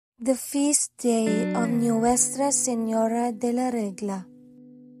The Feast Day of Nuestra Señora dela Regla.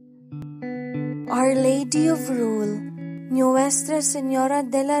 Our Lady of Rule, Nuestra Señora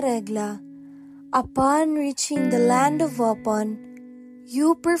dela Regla, upon reaching the land of Opon,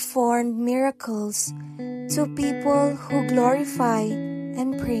 you performed miracles to people who glorify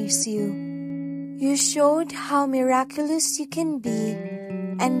and praise you. You showed how miraculous you can be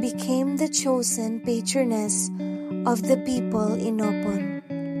and became the chosen patroness of the people in Opon.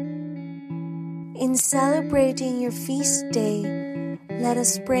 In celebrating your feast day, let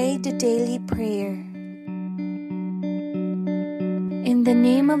us pray the daily prayer. In the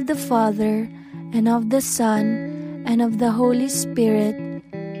name of the Father, and of the Son, and of the Holy Spirit.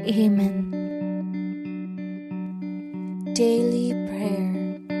 Amen. Daily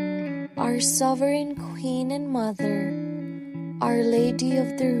Prayer. Our Sovereign Queen and Mother, Our Lady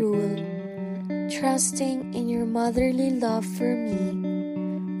of the Rule, trusting in your motherly love for me,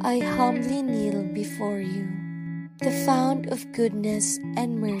 I humbly kneel before you, the fount of goodness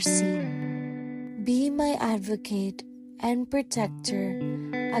and mercy. Be my advocate and protector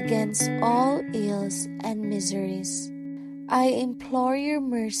against all ills and miseries. I implore your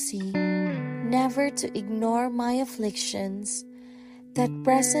mercy never to ignore my afflictions that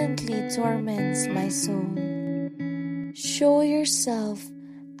presently torments my soul. Show yourself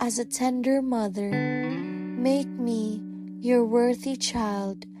as a tender mother. Make me your worthy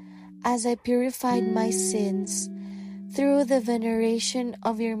child, as I purified my sins through the veneration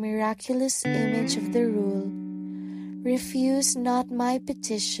of your miraculous image of the Rule. Refuse not my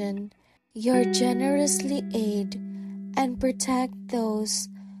petition, your generously aid and protect those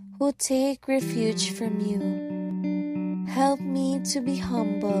who take refuge from you. Help me to be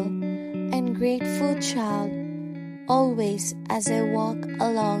humble and grateful child, always as I walk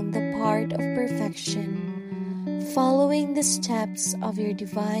along the path of perfection, following the steps of your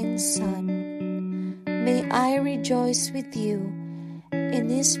divine Son. May I rejoice with you in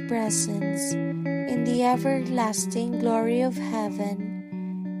His presence, in the everlasting glory of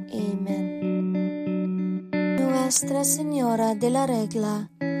heaven. Amen. Nuestra Señora dela Regla,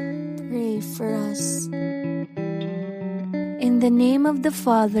 pray for us. In the name of the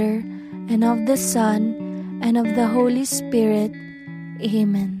Father, and of the Son, and of the Holy Spirit.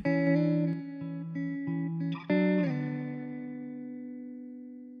 Amen.